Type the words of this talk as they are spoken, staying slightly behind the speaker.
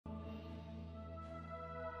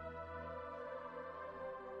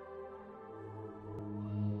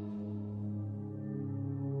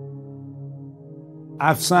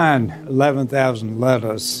I've signed 11,000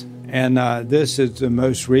 letters, and this is the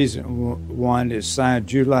most recent one. It's signed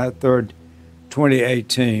July 3rd,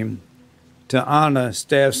 2018, to honor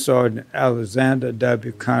Staff Sergeant Alexander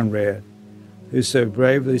W. Conrad, who so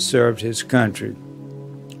bravely served his country.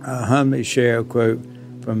 I humbly share a quote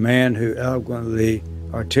from a man who eloquently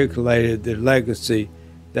articulated the legacy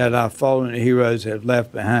that our fallen heroes have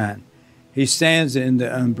left behind. He stands in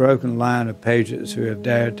the unbroken line of patriots who have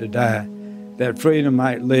dared to die, that freedom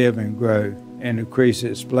might live and grow and increase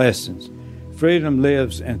its blessings. Freedom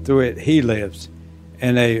lives, and through it he lives,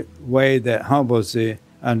 in a way that humbles the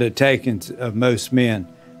undertakings of most men.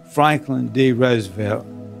 Franklin D. Roosevelt.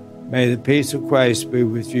 May the peace of Christ be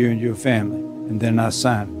with you and your family. And then I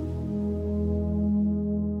sign it.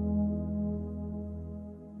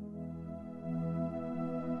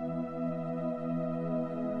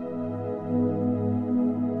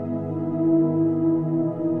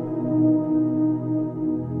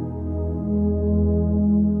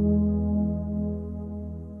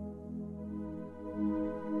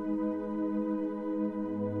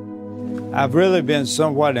 I've really been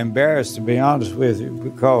somewhat embarrassed, to be honest with you,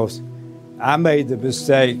 because I made the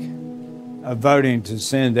mistake of voting to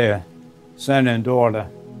send their son and daughter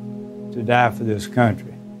to die for this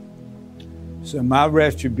country. So my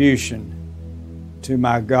retribution to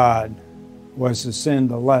my God was to send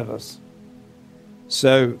the letters.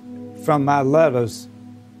 So from my letters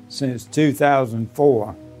since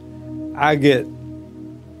 2004, I get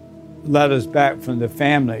letters back from the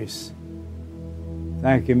families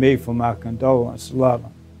thanking me for my condolence letter.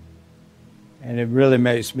 And it really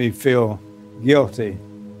makes me feel guilty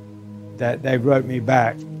that they wrote me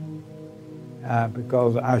back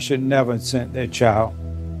because I should never have sent their child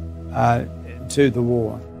to the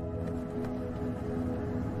war.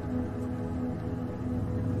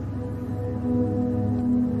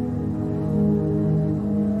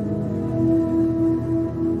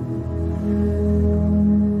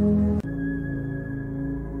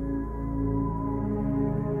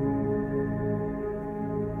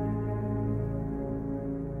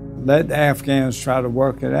 Let the Afghans try to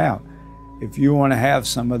work it out. If you want to have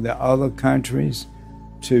some of the other countries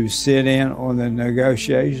to sit in on the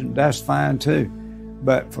negotiation, that's fine too.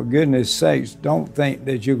 But for goodness sakes, don't think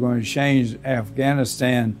that you're going to change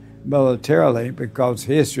Afghanistan militarily, because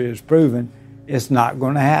history has proven it's not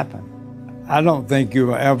going to happen. I don't think you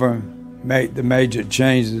will ever make the major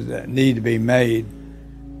changes that need to be made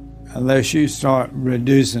unless you start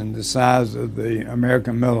reducing the size of the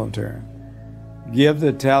American military. Give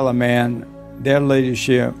the Taliban their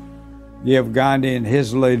leadership, give Gandhi and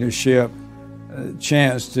his leadership a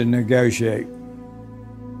chance to negotiate.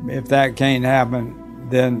 If that can't happen,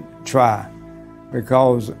 then try,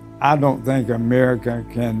 because I don't think America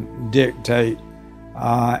can dictate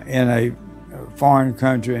in a foreign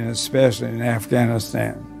country, and especially in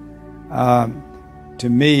Afghanistan. To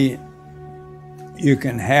me, you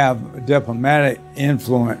can have diplomatic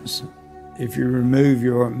influence if you remove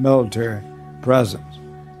your military presence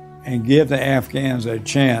and give the Afghans a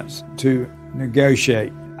chance to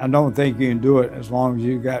negotiate. I don't think you can do it as long as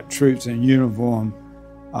you've got troops in uniform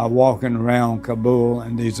walking around Kabul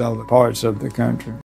and these other parts of the country.